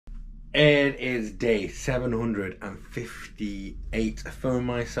It is day 758. I filmed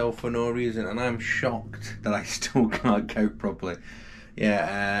myself for no reason and I'm shocked that I still can't count properly.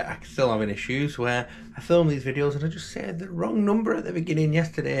 Yeah, I'm still having issues where I film these videos and I just said the wrong number at the beginning.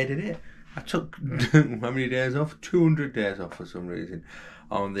 Yesterday I did it. I took how many days off? 200 days off for some reason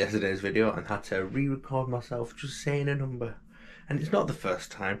on yesterday's video and had to re-record myself just saying a number. And it's not the first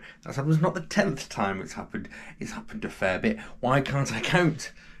time that's happened. It's not the 10th time it's happened. It's happened a fair bit. Why can't I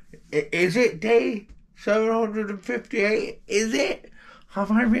count? Is it day 758? Is it? Have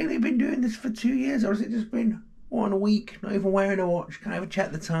I really been doing this for 2 years, or has it just been 1 week? Not even wearing a watch. Can't even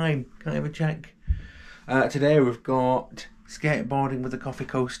check the time. Can't even check. Today we've got skateboarding with a coffee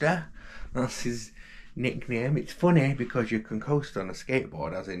coaster. That's his nickname. It's funny because you can coast on a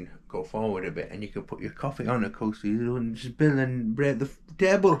skateboard, as in go forward a bit, and you can put your coffee on a coaster. You don't spill and break the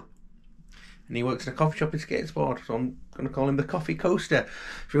table. And he works in a coffee shop in Skatesport, so I'm going to call him the Coffee Coaster.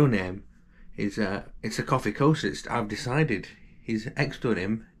 His real name is, it's a Coffee Coaster. I've decided his ex done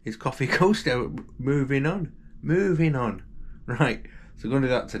him is Coffee Coaster. Moving on. Right, so we're going to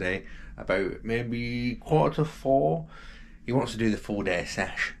do that today, about maybe 3:45. He wants to do the full day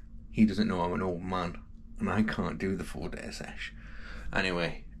sesh. He doesn't know I'm an old man, and I can't do the full day sesh.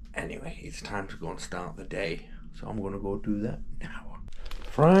 Anyway, it's time to go and start the day. So I'm going to go do that now.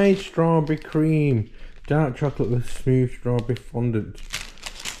 Fried strawberry cream, dark chocolate with smooth strawberry fondant.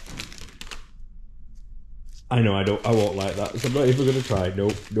 I know I won't like that, so I'm not even gonna try.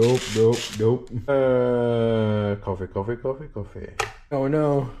 Nope. Coffee. Oh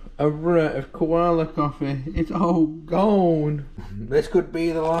no, a rat of koala coffee. It's all gone. This could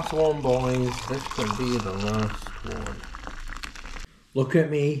be the last one, boys. This could be the last one. Look at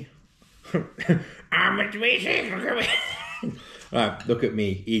me. I'm a tweezy. Look at me. Right, look at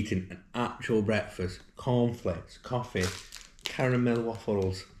me eating an actual breakfast. Cornflakes, coffee, caramel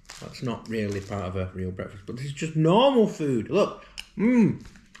waffles. That's not really part of a real breakfast, but this is just normal food. Look, I can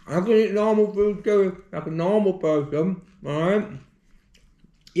eat normal food too, like a normal person, alright?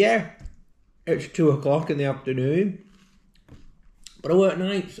 Yeah, it's 2 o'clock in the afternoon, but I work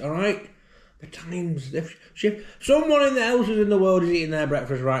nights, alright? The times, shift. Someone in the houses in the world is eating their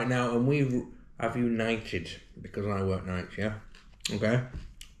breakfast right now, and we have united because I work nights, yeah? Okay,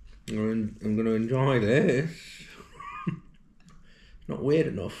 I'm going to enjoy this. Not weird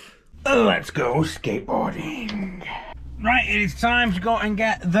enough. Let's go skateboarding. Right, it is time to go and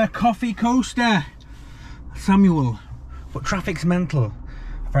get the coffee coaster. Samuel, but traffic's mental.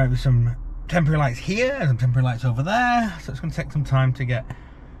 I've found some temporary lights here and some temporary lights over there, so it's going to take some time to get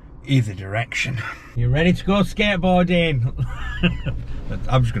either direction. You ready to go skateboarding?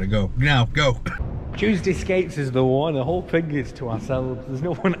 I'm just going to go. Now, go. Tuesday Skates is the one. The whole thing is to ourselves. There's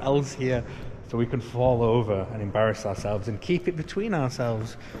no one else here, so we can fall over and embarrass ourselves and keep it between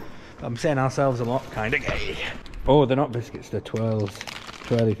ourselves. I'm saying ourselves a lot, kind of gay. Oh, they're not biscuits, they're twirls.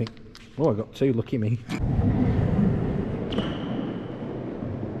 Twirly thing. Oh, I got 2, lucky me.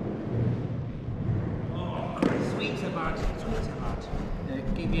 Oh, sweets are bad. They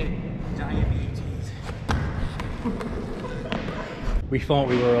give you diabetes. We thought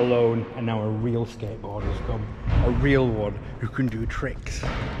we were alone, and now a real skateboarder's come. A real one who can do tricks.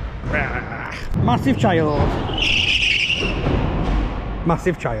 Massive child.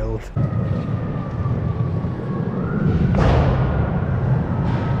 Massive child.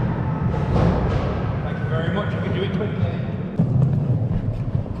 Thank you very much. You can do it quickly.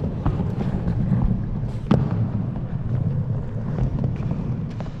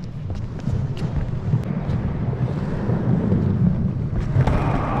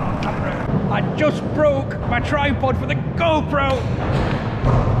 I just broke my tripod for the GoPro.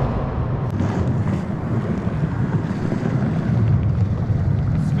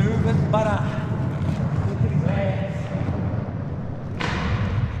 Smooth as butter. Look at his ass.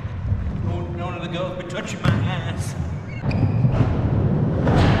 None of the girls be touching my ass.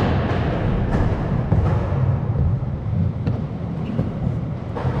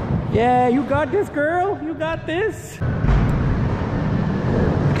 Yeah, you got this, girl. You got this.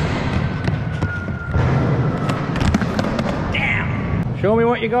 Show me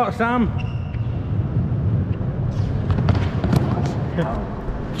what you got, Sam.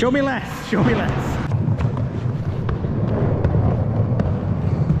 Show me less, show me less.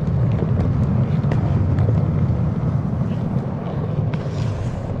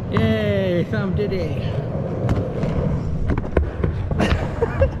 Yay, Sam did it.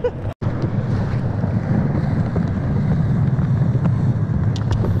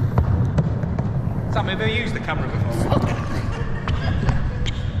 Sam, have you used the camera before?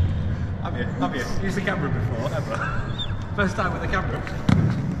 Have you used the camera before, ever? First time with the camera?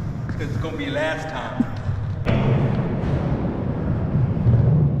 because it's going to be last time.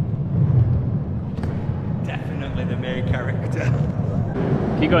 Definitely the main character.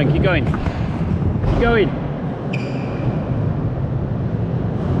 Keep going, keep going. Keep going.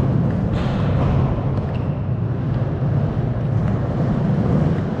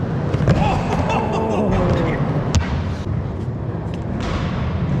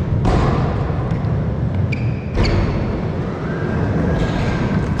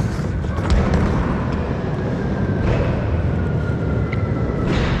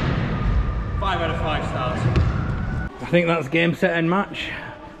 I think that's game, set and match.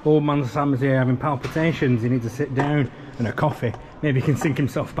 Old man Sam's here having palpitations. He needs to sit down and a coffee. Maybe he can sink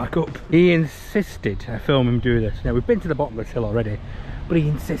himself back up. He insisted I film him do this. Now we've been to the bottom of this hill already, but he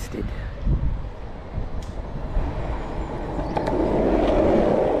insisted.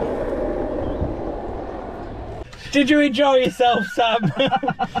 Did you enjoy yourself, Sam?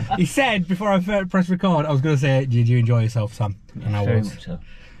 He said before I pressed record, I was going to say, did you enjoy yourself, Sam? And I was. So.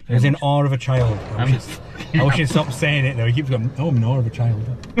 I was in awe of a child. I wish he'd stop saying it though. He keeps going, oh, I'm in awe of a child.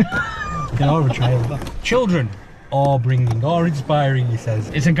 In awe of a child. Children are bringing, or inspiring, he says.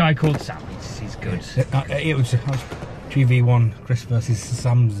 It's a guy called Sam. He's good. It was 3v1, Chris versus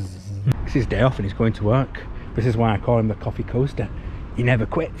Sam's. It's his day off and he's going to work. This is why I call him the coffee coaster. He never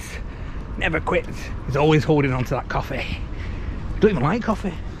quits. Never quits. He's always holding on to that coffee. Don't even like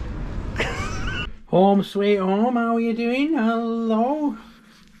coffee. Home sweet home, how are you doing? Hello?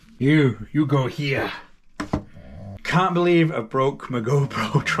 You go here. Can't believe I broke my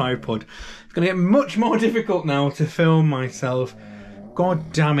GoPro tripod. It's gonna get much more difficult now to film myself.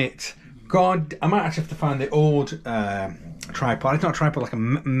 God damn it. God, I might actually have to find the old tripod. It's not a tripod, like a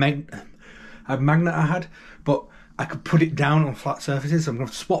magnet I had, but I could put it down on flat surfaces, so I'm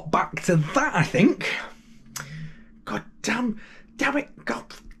gonna swap back to that, I think. God damn it, God.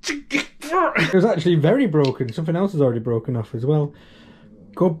 It was actually very broken. Something else is already broken off as well.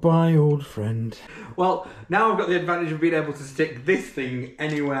 Goodbye, old friend. Well, now I've got the advantage of being able to stick this thing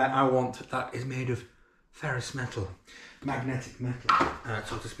anywhere I want that is made of ferrous metal, magnetic metal,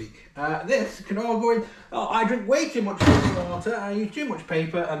 so to speak. This can all go in. Oh, I drink way too much water, I use too much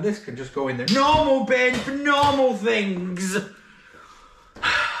paper, and this can just go in the normal bin for normal things.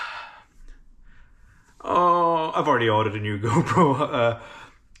 Oh, I've already ordered a new GoPro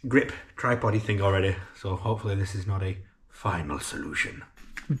grip tripod-y thing already, so hopefully this is not a final solution.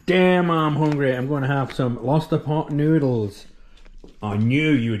 Damn, I'm hungry. I'm going to have some Lost Pot noodles. I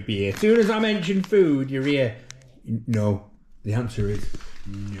knew you would be here. As soon as I mentioned food, you're here. No. The answer is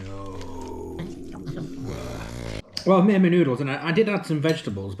no. Well, I made my noodles, and I did add some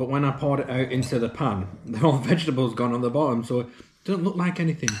vegetables, but when I poured it out into the pan, all the vegetables gone on the bottom, so it doesn't look like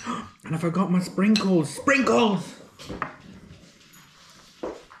anything. And I forgot my sprinkles. Sprinkles!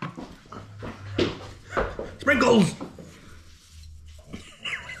 Sprinkles!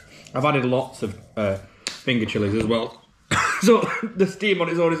 I've added lots of finger chilies as well. So the steam on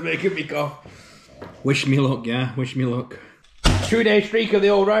its own is making me cough. Wish me luck, yeah, wish me luck. 2-day streak of the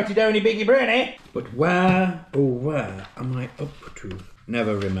old righty downy biggie brainy. But where, oh where am I up to?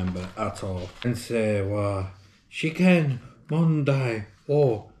 Never remember at all. And say, Shiken, Mondai,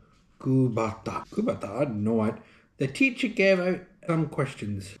 or Kubata. Kubata, I don't know what. The teacher gave out some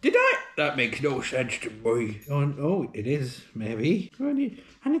questions. Did I? That makes no sense to me. Oh, it is, maybe.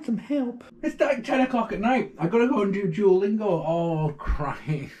 I need some help. It's like 10 o'clock at night. I gotta go and do Duolingo. Oh,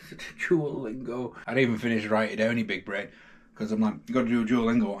 Christ. Duolingo. I didn't even finish writing down any big brain. Because I'm like, you gotta do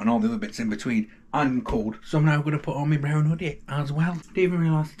Duolingo and all the other bits in between. I'm cold. So I'm now gonna put on my brown hoodie as well. Didn't even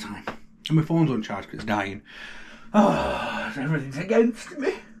realise the time. And my phone's on charge because it's dying. Oh, everything's against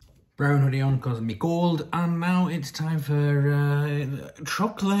me. Brown hoodie on because of me cold, and now it's time for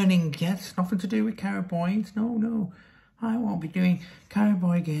truck learning. Yes, nothing to do with cowboys. No, I won't be doing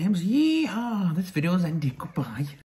cowboy games. Yeehaw! This video's ended. Goodbye.